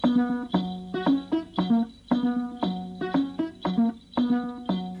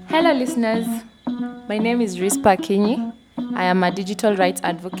Hello, listeners. My name is Rispa Kinyi. I am a digital rights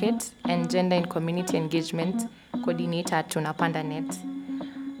advocate and gender and community engagement coordinator at TunapandaNet.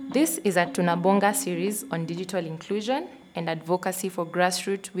 This is a Tunabonga series on digital inclusion and advocacy for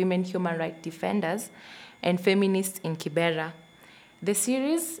grassroots women human rights defenders and feminists in Kibera. The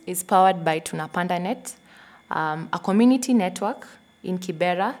series is powered by TunapandaNet, a community network in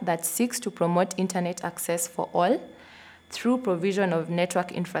Kibera that seeks to promote internet access for all through provision of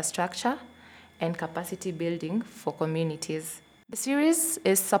network infrastructure and capacity building for communities. The series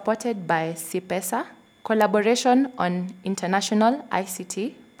is supported by CPESA, collaboration on international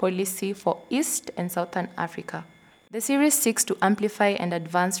ICT policy for East and Southern Africa. The series seeks to amplify and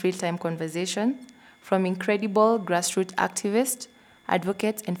advance real-time conversation from incredible grassroots activists,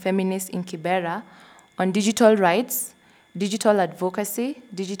 advocates, and feminists in Kibera on digital rights, digital advocacy,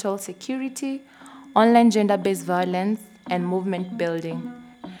 digital security, online gender-based violence, and movement building.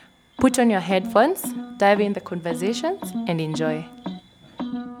 Put on your headphones, dive in the conversations, and enjoy.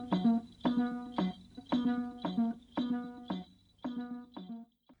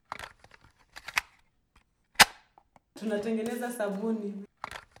 Tunatengeneza sabuni.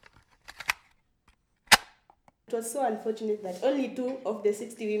 It was so unfortunate that only 2 of the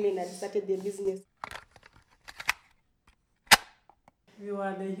 60 women had started their business. We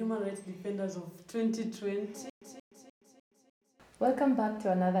were the human rights defenders of 2020. Welcome back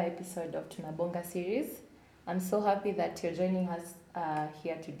to another episode of Tunabonga series. I'm so happy that you're joining us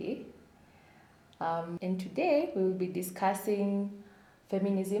here today. And today we will be discussing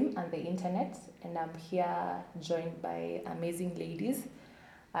feminism and the internet, and I'm here joined by amazing ladies.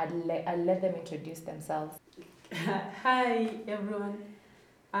 I'll let them introduce themselves. Hi everyone,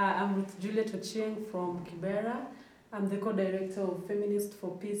 I'm Ruth Juliet Ochieng from Kibera. I'm the co-director of Feminist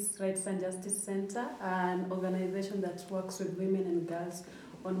for Peace, Rights and Justice Center, an organization that works with women and girls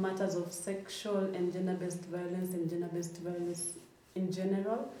on matters of sexual and gender-based violence and gender-based violence in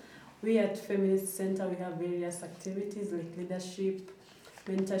general. We at Feminist Center, we have various activities like leadership,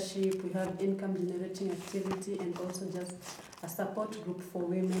 mentorship, we have income generating activity, and also just a support group for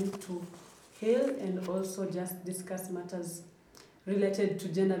women to heal and also just discuss matters related to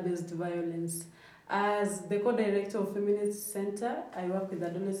gender-based violence. As the co-director of Feminist Center, I work with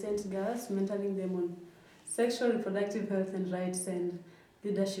adolescent girls, mentoring them on sexual reproductive health and rights and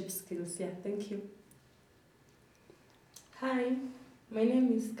leadership skills. Yeah, thank you. Hi, my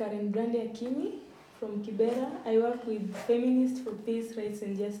name is Karen Brande Akini from Kibera. I work with Feminist for Peace, Rights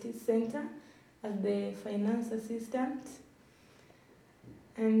and Justice Center as the finance assistant.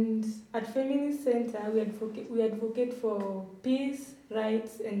 And at Feminist Center, we advocate for peace,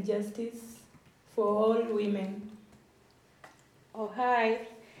 rights and justice for all women. Oh, hi.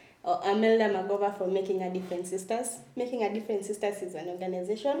 I'm Elda Magova from Making a Difference Sisters. Making a Difference Sisters is an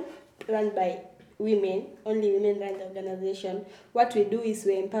organization run by women. Only women run the organization. What we do is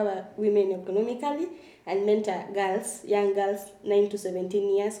we empower women economically and mentor girls, young girls, 9 to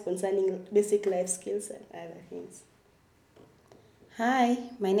 17 years, concerning basic life skills and other things. Hi,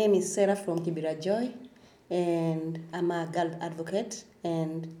 my name is Sarah from Kibera Joy, and I'm a girl advocate,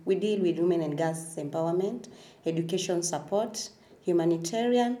 and we deal with women and girls empowerment, education support,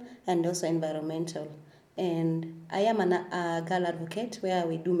 humanitarian, and also environmental. And I am a girl advocate where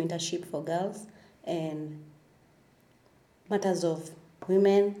we do mentorship for girls and matters of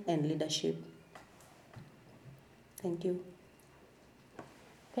women and leadership. Thank you.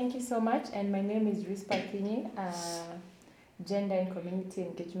 Thank you so much. And my name is Rispa Kinyi, Gender and Community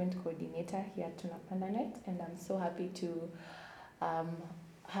Engagement Coordinator here at TunapandaNet, and I'm so happy to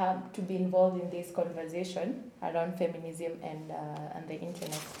have to be involved in this conversation around feminism and the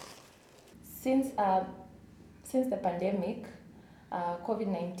internet. Since the pandemic,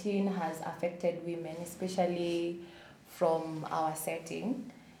 COVID-19 has affected women, especially from our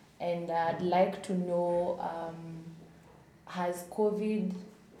setting, and I'd like to know, has COVID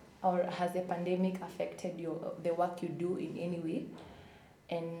or has the pandemic affected the work you do in any way?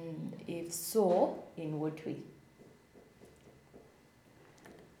 And if so, in what way?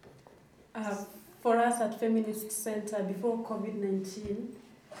 For us at Feminist Center, before COVID-19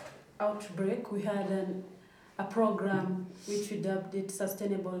 outbreak, we had a program which we dubbed it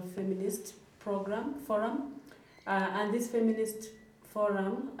Sustainable Feminist Forum. And this feminist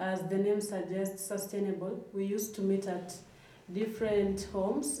forum, as the name suggests, sustainable, we used to meet at different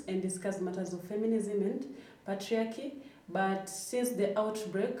homes and discuss matters of feminism and patriarchy. But since the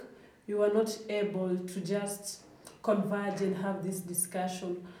outbreak, we were not able to just converge and have this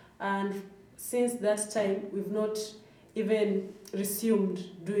discussion. And since that time, we've not even resumed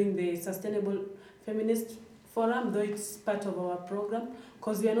doing the Sustainable Feminist Forum, though it's part of our program,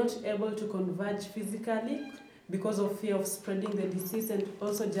 because we are not able to converge physically because of fear of spreading the disease and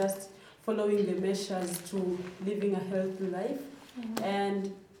also just following the measures to living a healthy life.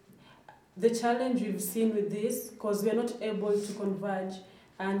 And the challenge we've seen with this, because we are not able to converge,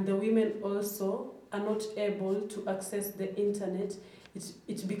 and the women also are not able to access the internet,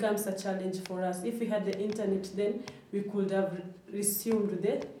 it becomes a challenge for us. If we had the internet, then we could have resumed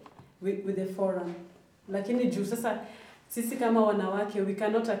with the forum. Lakini juu sasa sisi kama wanawake, we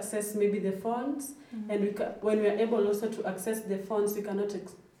cannot access maybe the phones, and when we are able also to access the phones, we cannot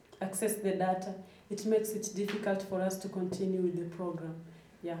access the data. It makes it difficult for us to continue with the program.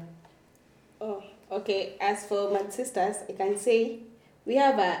 Yeah. Oh, okay. As for Mad Sisters, I can say we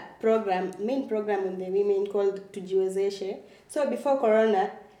have a program, main program on the women called Tujiwezeshe. So before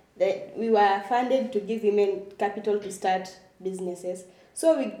Corona, we were funded to give women capital to start businesses.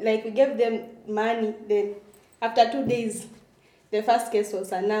 So we gave them money. Then after 2 days, the first case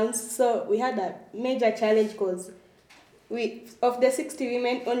was announced. So we had a major challenge because of the 60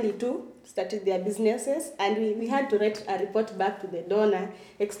 women, only 2 started their businesses, and we had to write a report back to the donor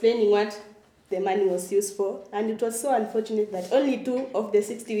explaining what the money was used for. And it was so unfortunate that only 2 of the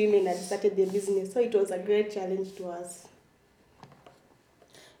 60 women had started their business. So it was a great challenge to us.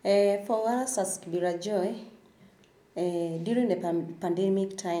 For us as Kibera Joy, during the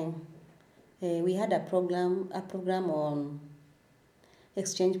pandemic time, we had a program on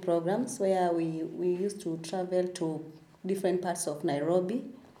exchange programs where we used to travel to different parts of Nairobi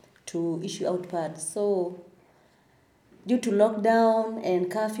to issue out pads. So due to lockdown and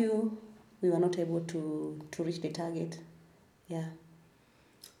curfew, we were not able to reach the target. Yeah.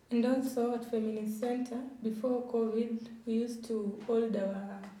 And also at Feminist Center, before COVID, we used to hold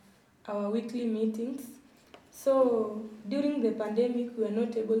our weekly meetings. So during the pandemic, we were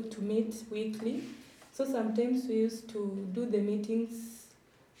not able to meet weekly. So sometimes we used to do the meetings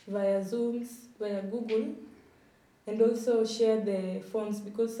via Zooms, via Google, and also share the phones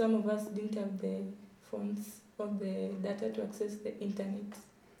because some of us didn't have the phones or the data to access the internet.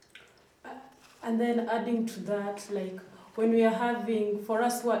 And then adding to that, like when we are having, for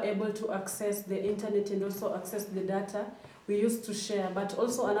us who are able to access the internet and also access the data, we used to share. But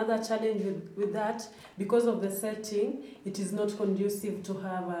also another challenge with that, because of the setting, it is not conducive to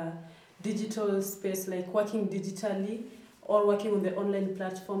have a digital space, like working digitally or working on the online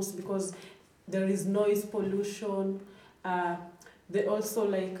platforms, because there is noise pollution. They also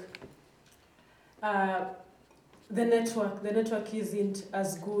like the network isn't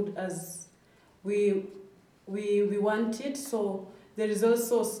as good as we want it. So there is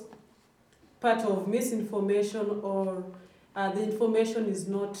also part of misinformation, or the information is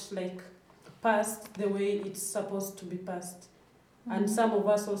not like passed the way it's supposed to be passed. And some of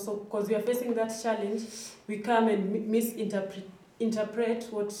us also, because we are facing that challenge, we come and misinterpret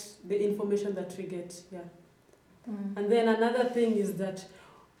what the information that we get. Yeah. And then another thing is that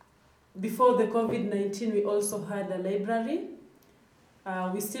before the COVID-19, we also had a library.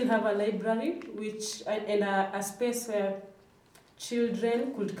 We still have a library, and a space where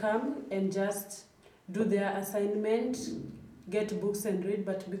children could come and just do their assignment, get books and read.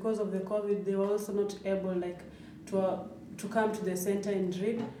 But because of the COVID, they were also not able to come to the center and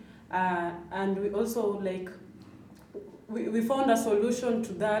read. And we also we found a solution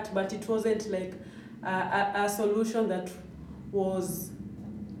to that, but it wasn't like a solution that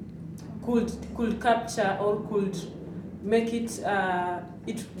could capture or could make it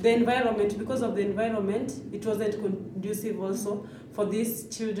the environment. Because of the environment, it wasn't conducive also for these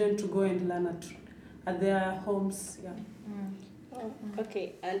children to go and learn at their homes. Yeah.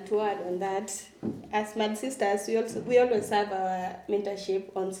 Okay, and to add on that, as Mad Sisters, we always have our mentorship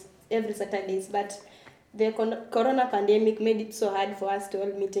on every Saturdays, but the corona pandemic made it so hard for us to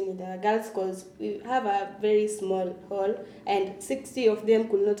hold meeting with our girls because we have a very small hall and 60 of them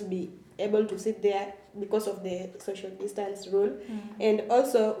could not be able to sit there because of the social distance rule. And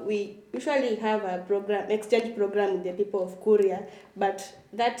also we usually have a exchange program with the people of Korea, but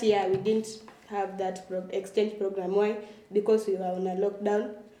that year we didn't have that exchange program. Why? Because we were on a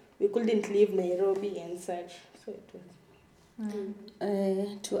lockdown, we couldn't leave Nairobi and such. So it was.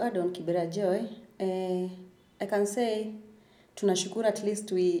 To add on Kibera Joy, I can say tunashukuru, at least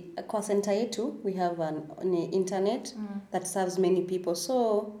kwa center yetu we have an internet that serves many people.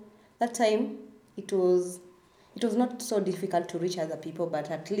 So that time it was not so difficult to reach other people, but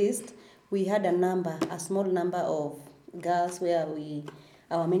at least we had a small number of girls where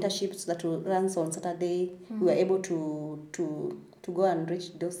our mentorships that runs on Saturday, we were able to go and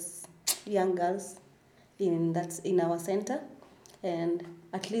reach those young girls in our center, and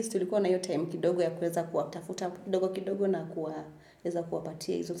at least tulikuwa na hiyo time kidogo ya kuweza kuwatafuta kidogo kidogo na kuweza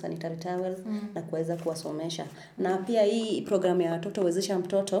kuwapatia hizo sanitary towels na kuweza kuwasomesha. Na pia hii program ya watoto wezesha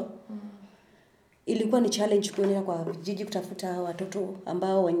mtoto ilikuwa ni challenge kuenda kwa vijiji kutafuta watoto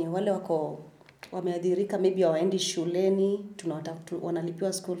ambao wenye wale wako wameadhirika, maybe hawaendi shuleni,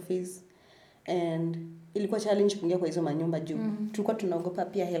 wanalipiwa school fees, and ilikuwa challenge kuingia kwa hizo manyumba juu tulikuwa tunaogopa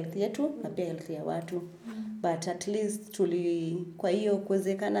pia health yetu na pia health ya watu. But at least kwa hiyo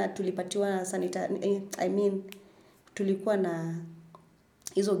kuwezekana tulipatiwa tulikuwa na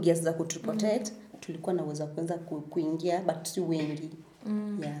hizo gears za kutuprotect, tulikuwa na uwezo kuanza kuingia, but si wengi.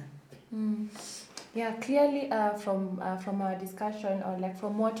 Yeah, clearly from our discussion, or like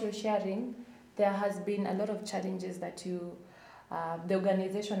from what you're sharing, there has been a lot of challenges that the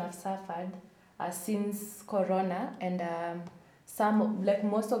organization have suffered since Corona, and some, like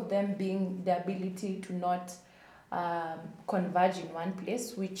most of them, being the ability to not converge in one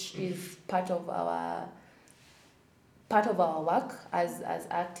place, which is part of our work as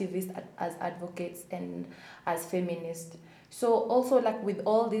activists, as advocates, and as feminists. So also, like with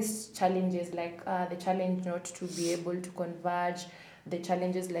all these challenges, like the challenge not to be able to converge, the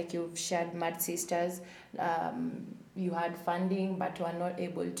challenges like you've shared, Mad Sisters, you had funding but were not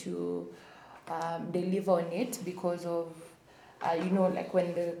able to deliver on it because of, like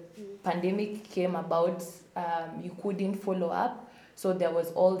when the pandemic came about, you couldn't follow up. So there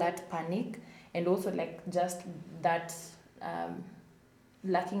was all that panic, and also like just that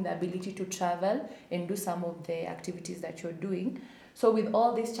lacking the ability to travel and do some of the activities that you're doing. So with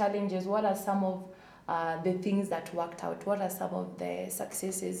all these challenges, what are some of the things that worked out? What are some of the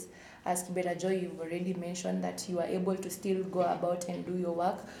successes? As Kibera Joy, you've already mentioned that you are able to still go about and do your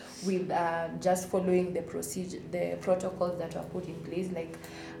work with just following the procedure, the protocols that were put in place, like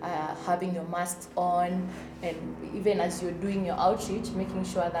having your masks on, and even as you're doing your outreach, making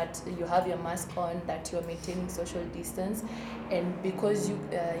sure that you have your mask on, that you're maintaining social distance. And because you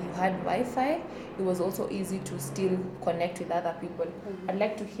had Wi-Fi, it was also easy to still connect with other people. I'd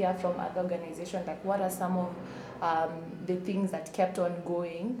like to hear from other organizations, like what are some of the things that kept on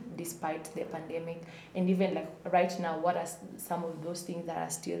going despite the pandemic, and even like right now, what are some of those things that are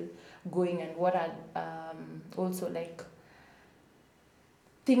still going, and what are also like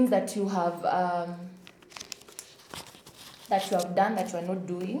things that you have done that you are not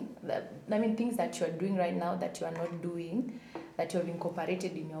doing, things that you are doing right now that you are not doing, that you have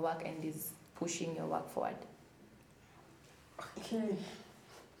incorporated in your work and is pushing your work forward. Okay.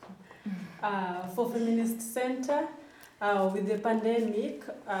 For Feminist Center, with the pandemic,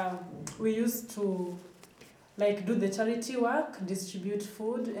 we used to do the charity work, distribute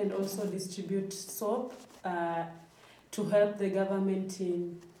food, and also distribute soap to help the government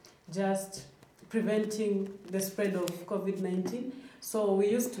in just preventing the spread of COVID-19. So we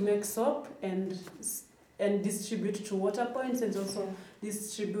used to make soap and distribute to water points, and also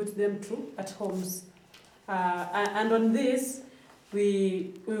distribute them at homes. And on this,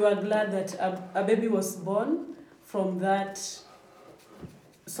 we were glad that a baby was born from that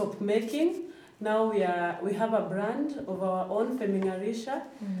soap making. Now we have a brand of our own, Feminarisha,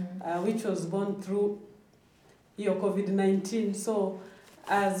 which was born through your COVID-19. So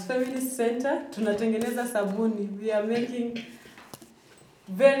as Feminist Center, tunatengeneza sabuni. We are making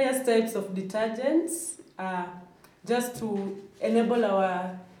various types of detergents just to enable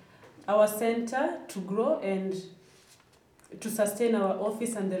our center to grow and to sustain our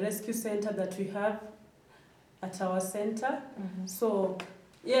office and the rescue center that we have at our center. So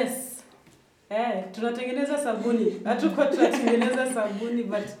yes, tunatengeneza sabuni. Hatukuwa tunatengeneza sabuni,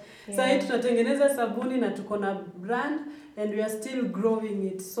 but sasa tunatengeneza sabuni na tuko na brand, and we are still growing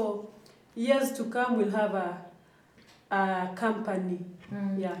it. So years to come, we'll have a company.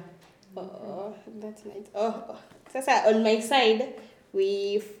 Yeah. Oh, that's nice. Oh. Sasa on my side,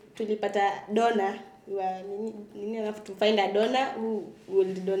 tulipata donor. We have to find a donor who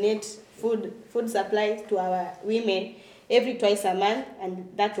will donate food supplies to our women every twice a month, and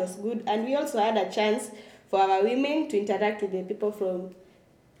that was good. And we also had a chance for our women to interact with the people from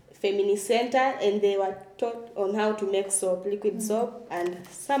Feminist Center, and they were taught on how to make soap, liquid soap, and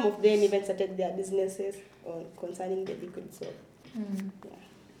some of them even started their businesses concerning the liquid soap.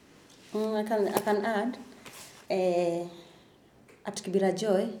 I can add, at Kibera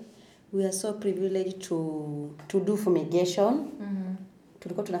Joy, we are so privileged to do fumigation.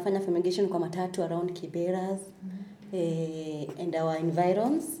 Tulikuwa tunafanya fumigation kwa matatu around Kiberas and our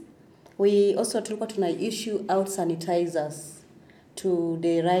environs. We also tulikuwa tuna issue out sanitizers to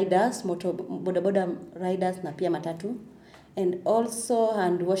the riders, bodaboda riders na pia matatu. and also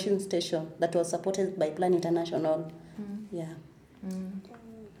hand washing station that was supported by Plan International. Yeah.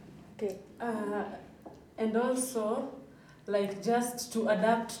 Okay. And also, like just to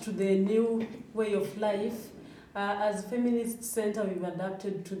adapt to the new way of life, as Feminist Center, we've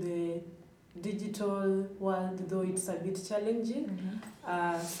adapted to the digital world, though it's a bit challenging.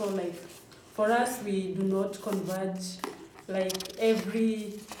 So like for us, we do not converge like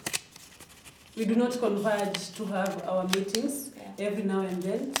we do not converge to have our meetings every now and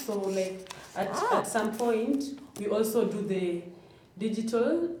then. So like at some point, we also do the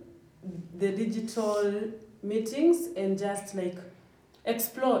digital meetings and just like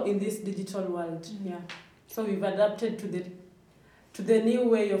explore in this digital world. Yeah. So we've adapted to the new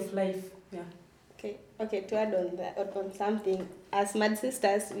way of life. Yeah. Okay, to add on that, on something, as Mad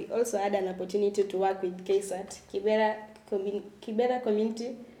Sisters, we also had an opportunity to work with KSAT, Kibera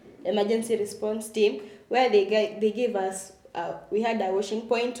Community Emergency Response Team, where they gave us, we had a washing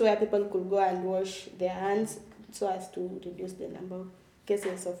point where people could go and wash their hands so as to reduce the number of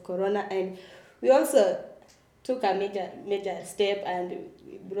cases of corona. And we also took a major step and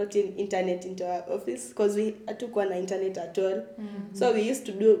we brought in internet into our office because we hatukuwa na internet at all. So we used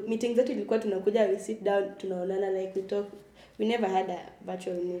to do meetings that ilikuwa tunakuja, we sit down, tunaonana, like we talk. We never had a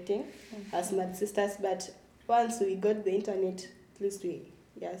virtual meeting as Mad Sisters, but once we got the internet, at least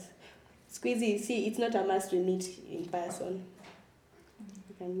yes. Squeezy, see, it's not a must we meet in person.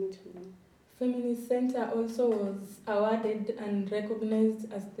 You can meet. Feminist Center also was awarded and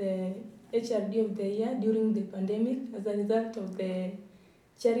recognized as the HRD of the Year during the pandemic as a result of the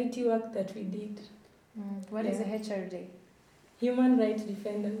charity work that we did. What is a HRD? Human Rights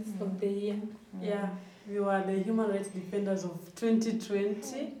Defenders of the Year. Yeah. We were the Human Rights Defenders of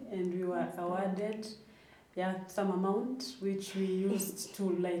 2020 and we were awarded some amount which we used to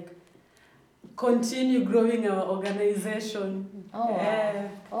like continue growing our organization.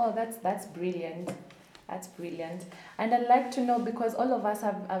 Oh, that's brilliant. That's brilliant. And I'd like to know, because all of us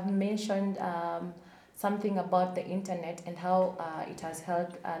have mentioned something about the internet and how it has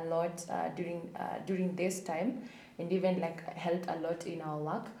helped a lot during this time, and even like helped a lot in our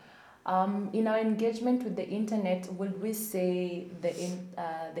work. In our engagement with the internet, would we say the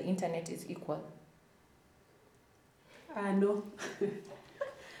internet is equal? No.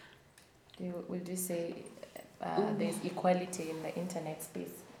 Would you say there's equality in the internet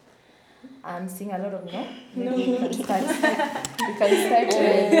space? I'm seeing a lot of no. Maybe we can start. We can start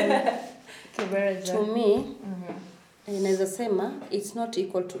with Kibera. To me, naweza sema it's not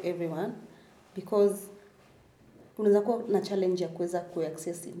equal to everyone because unaweza kuwa na challenge ya kuweza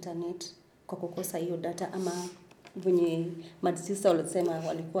kuaccess internet kwa kukosa hiyo data, ama venye Mad Sister walisema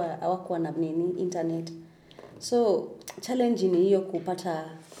walikuwa hawakuwa na internet. So challenge ni hiyo kupata,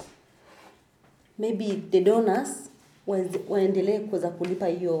 maybe the donors waendelee kuweza kulipa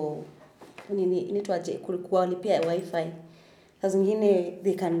hiyo inaitwaje, kuwalipia wifi. Saa zingine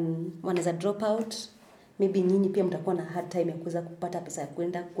wanaweza drop out, maybe nyinyi pia mtakuwa na hard time ya kuweza kupata pesa ya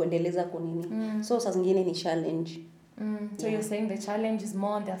kuendeleza kwa nini. So saa zingine ni challenge. So you're saying the challenge is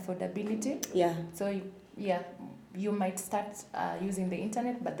more on the affordability? Yeah. So you might start using the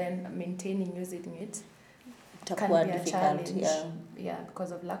internet, but then maintaining using it can be a challenge. Yeah,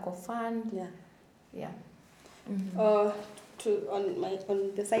 because of lack of fund. Yeah. On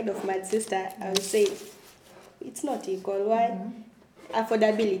the side of Mad Sister, I would say it's not equal. Why?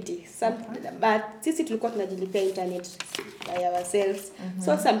 Affordability. But sisi tulikuwa tunajilipia internet by ourselves.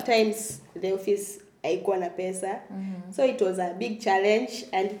 So sometimes the office haikuwa na pesa. So it was a big challenge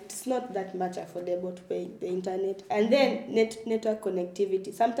and it's not that much affordable to pay the internet. And then network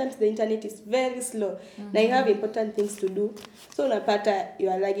connectivity. Sometimes the internet is very slow. Now you have important things to do. So unapata you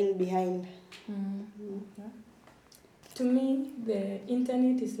are lagging behind. To me, the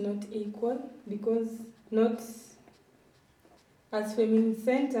internet is not equal because not as Feminist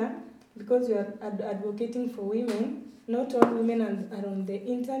Center, because we are advocating for women. Not all women are on the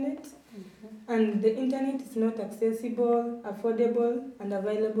internet, and the internet is not accessible, affordable, and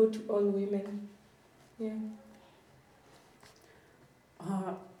available to all women. Yeah.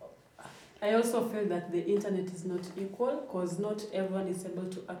 I also feel that the internet is not equal because not everyone is able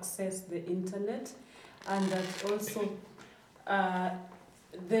to access the internet, and that also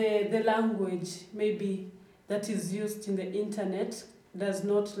the language maybe that is used in the internet does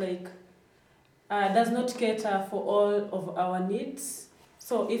not cater for all of our needs.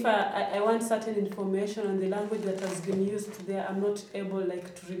 So if I want certain information on the language that has been used there, I'm not able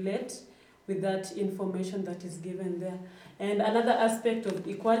to relate with that information that is given there. And another aspect of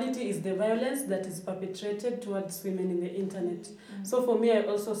equality is the violence that is perpetrated towards women in the internet. So for me, I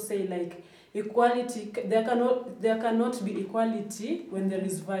also say equality, there cannot be equality when there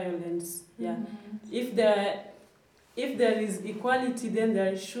is violence. Yeah. If there is equality, then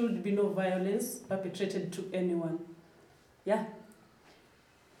there should be no violence perpetrated to anyone. Yeah.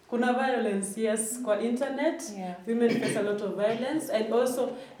 Kuna violence, yes, kwa internet. Yeah. Women face a lot of violence, and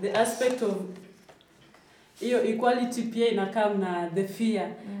also the aspect of hiyo equality pia inakam na the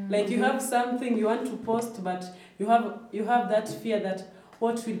fear. Like you have something you want to post, but you have that fear that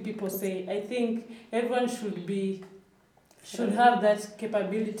what will people say. I think everyone should have that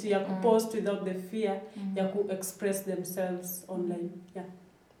capability ya post without the fear ya express themselves online. Yeah.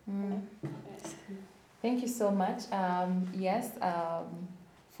 Thank you so much. Yes,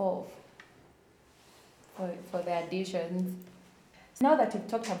 for the additions. Now that you've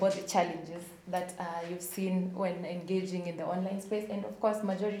talked about the challenges that you've seen when engaging in the online space, and of course,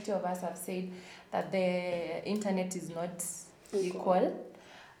 majority of us have said that the internet is not equal.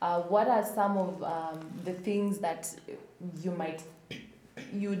 What are some of the things that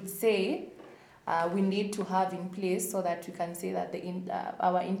you'd say we need to have in place so that we can say that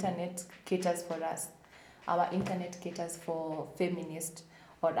our internet caters for us, our internet caters for feminists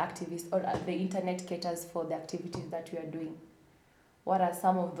or activists, or the internet caters for the activities that we are doing? What are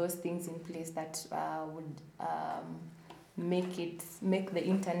some of those things in place that would make the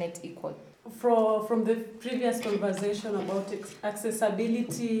internet equal? From the previous conversation about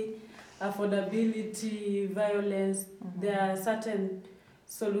accessibility, affordability, violence, there are certain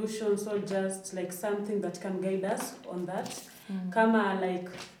solutions or just like something that can guide us on that. Kama like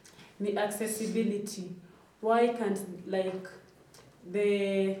the accessibility. Why can't like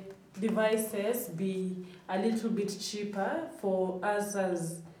the devices be a little bit cheaper for us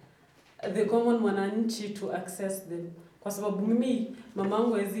as the common mwananchi to access them? Kwa sababu mimi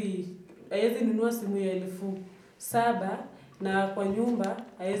mamangu haezi nunua simu ya 7,000 na kwa nyumba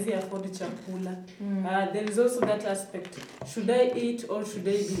haezi afford chakula. There is also that aspect. Should I eat or should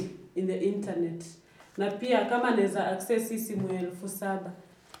I be in the internet? Na pia kama naweza access hii simu ya 7,000,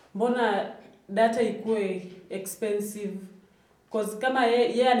 mbona data ikuwe expensive? Because kama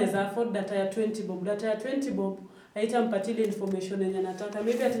yeye anaweza afford data ya 20 bob, data ya 20 bob haitampatia ile information yenye anataka.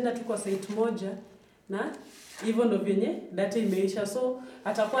 Maybe ataenda tu kwa site moja na hivyo ndo vyenye data imeisha. So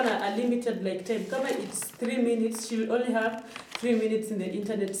atakuwa na a limited like time. Kama it's 3 minutes, she will only have 3 minutes in the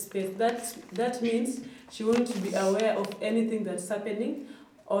internet space. That means she won't be aware of anything that's happening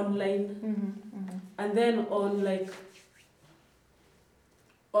online. And then on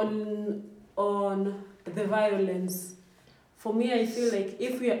the violence, for me, I feel like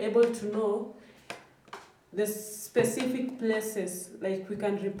if we are able to know the specific places, like we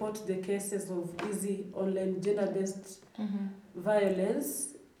can report the cases of easy online gender-based violence,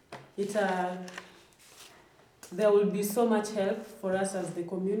 there will be so much help for us as the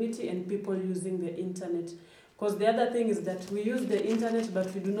community and people using the internet. Because the other thing is that we use the internet,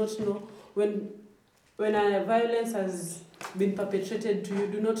 but we do not know when a violence has been perpetrated to you,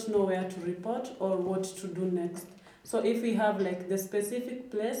 do not know where to report or what to do next. So if we have like the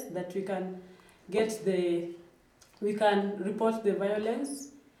specific place that we can report the violence,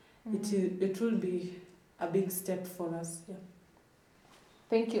 it will be a big step for us. Yeah.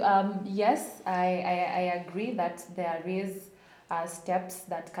 Thank you. Yes, I agree that there is steps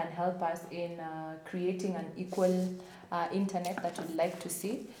that can help us in creating an equal internet that we'd like to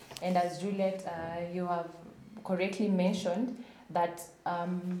see. And as Juliet, you have correctly mentioned that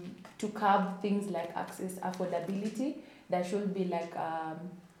to curb things like access, affordability, there should be like,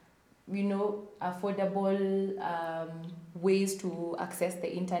 affordable ways to access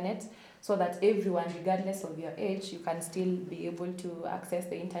the internet so that everyone, regardless of your age, you can still be able to access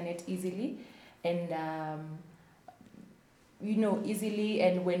the internet easily and, easily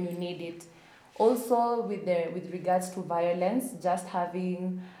and when you need it. Also, with regards to violence, just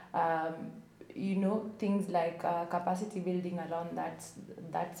having things like capacity building around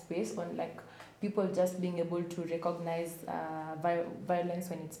that space, on like people just being able to recognize violence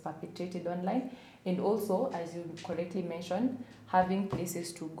when it's perpetrated online, and also, as you correctly mentioned, having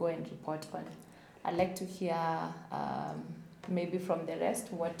places to go and report on. I'd like to hear maybe from the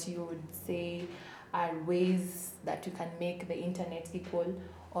rest what you would say are ways that you can make the internet equal,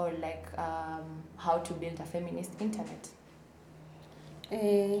 or like how to build a feminist internet.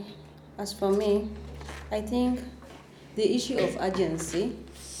 As for me, I think the issue of urgency,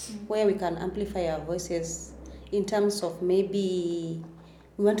 where we can amplify our voices in terms of maybe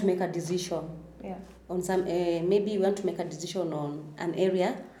we want to make a decision on some, maybe we want to make a decision on an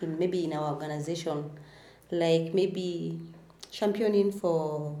area in our organization, like maybe championing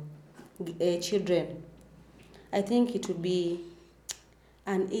for children. I think it would be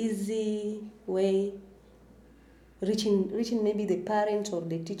an easy way reaching maybe the parents or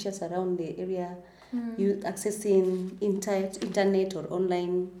the teachers around the area, you accessing internet or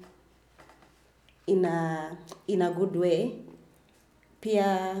online in a good way.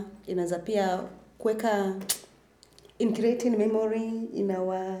 Pia inaweza pia kuweka in creating memory in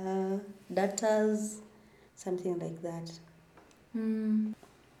our datas, something like that.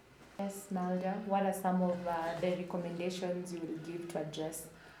 Yes, Nalja, what are some of the recommendations you will give to address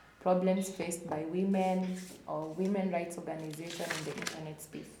problems faced by women or women rights organizations in the internet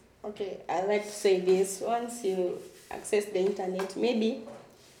space? Okay, I like to say this. Once you access the internet, maybe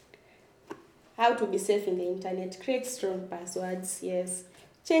how to be safe in the internet. Create strong passwords, yes.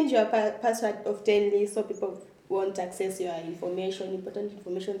 Change your password oftenly so people won't access your information, important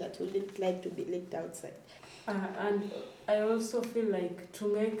information that you wouldn't like to be leaked outside. And I also feel like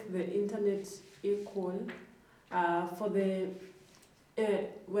to make the internet equal for the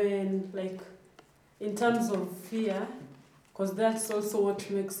when like in terms of fear, because that's also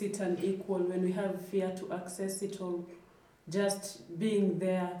what makes it unequal when we have fear to access it or just being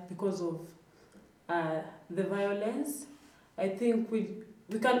there because of the violence. I think we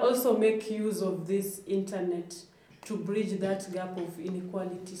can also make use of this internet to bridge that gap of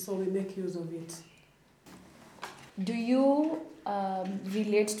inequality, so we make use of it. Do you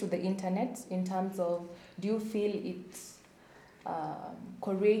relate to the internet in terms of, do you feel it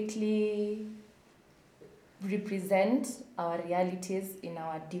correctly represent our realities in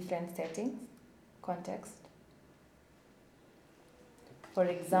our different settings, context? For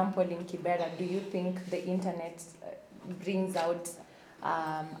example, in Kibera, do you think the internet brings out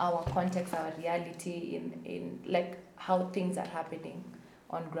our context, our reality in like how things are happening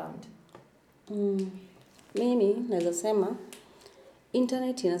on ground? Mimi naweza sema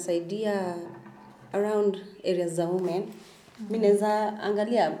internet inasaidia around areas za women. Mimi naweza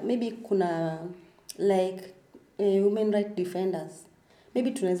angalia maybe kuna like women right defenders.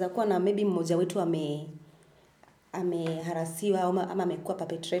 Maybe tunaweza kuwa na maybe mmoja wetu ameharasiwa ama amekuwa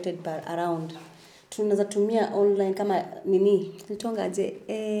perpetrated around. Tunaweza tumia online kama tulitongaje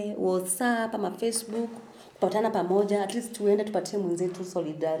WhatsApp ama Facebook, kupatana pamoja, at least tuende tupatie mwenzetu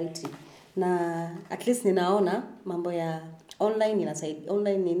solidarity. Na at least ninaona mambo ya online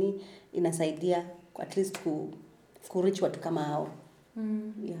inasaidia at least ku reach watu kama hao.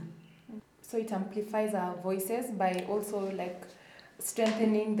 Yeah. So it amplifies our voices by also like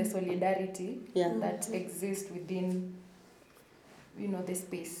strengthening the solidarity that exists within, the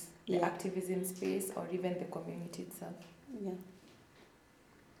space, the activism space, or even the community itself. Yeah.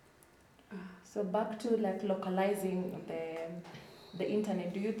 So back to like localizing the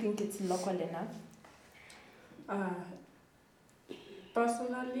internet, do you think it's local enough?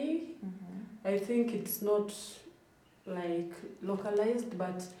 Personally, I think it's not like localized,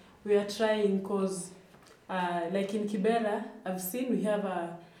 but we are trying because like in Kibera, I've seen we have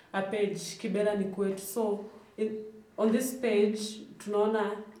a page, Kibera ni kwetu. So on this page,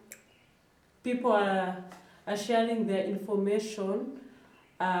 tunaona people are sharing their information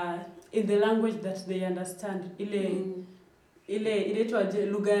in the language that they understand. Ile inaitwaje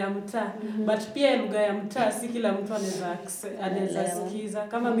lugha ya mtaa, but pia lugha ya mtaa si kila mtu anaweza sikiza.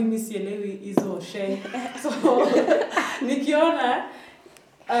 Kama mimi sielewi hizo sheng. So nikiona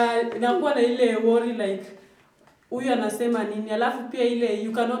nakuwa na ile worry like huyu anasema nini, alafu pia ile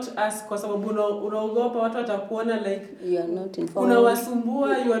you cannot ask kwa sababu unaogopa watu watakuona like you are not informed,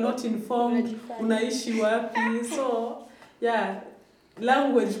 unawasumbua, you are not informed, unaishi wapi. So yeah,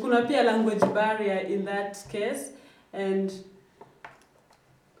 language, kuna pia language barrier in that case. And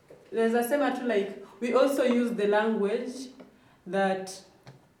naweza sema tu like we also use the language that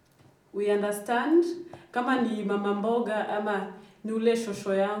we understand. Kama ni mama mboga ama ni ule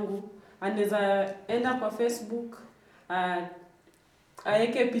shosho yangu, anaweza enda kwa Facebook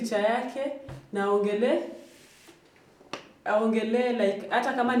aeke picha yake na aongele like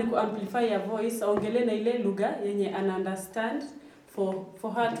hata kama ni kuamplify ya voice, aongele na ile lugha yenye ana understand for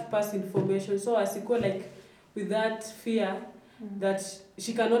her to pass information. So asikuwa like with that fear that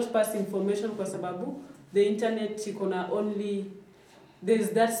she cannot pass information kwa sababu the internet ikona only, there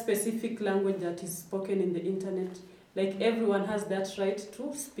is that specific language that is spoken in the internet. Like everyone has that right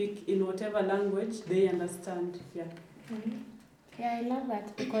to speak in whatever language they understand. Yeah. Yeah, I love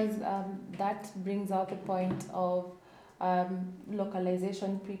that because that brings out the point of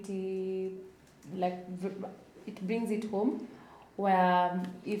localization pretty, like it brings it home, where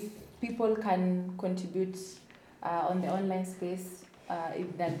if people can contribute on the online space,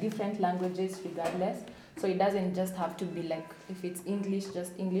 if there are different languages regardless, so it doesn't just have to be like if it's English,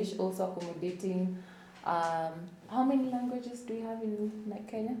 just English, also accommodating How many languages do we have in like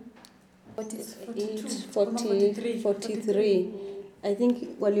Kenya? It's It's 43. I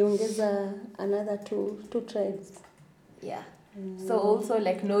think waliongeza another two tribes. Yeah. So also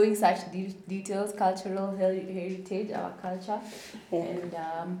like knowing such details, cultural heritage, our culture, Yeah. and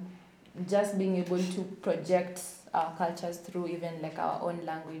just being able to project our cultures through even like our own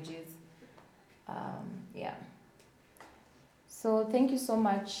languages. Yeah. So thank you so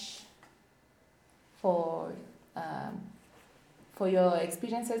much for your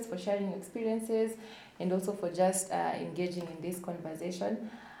experiences, for sharing your experiences, and also for just engaging in this conversation.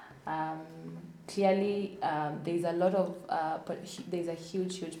 Clearly, there's a lot of there's a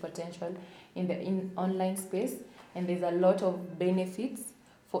huge potential in the online space, and there's a lot of benefits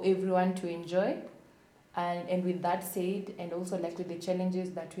for everyone to enjoy. And with that said, and also like with the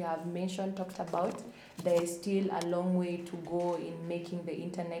challenges that we have mentioned, talked about, there is still a long way to go in making the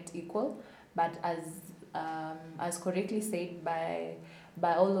internet equal. But as correctly said by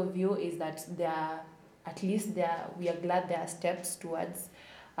all of you, is that we are glad there are steps towards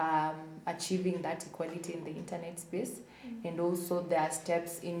achieving that equality in the internet space, and also there are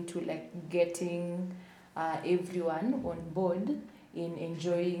steps into like getting everyone on board in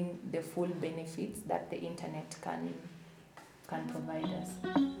enjoying the full benefits that the internet can provide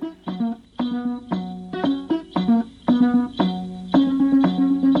us.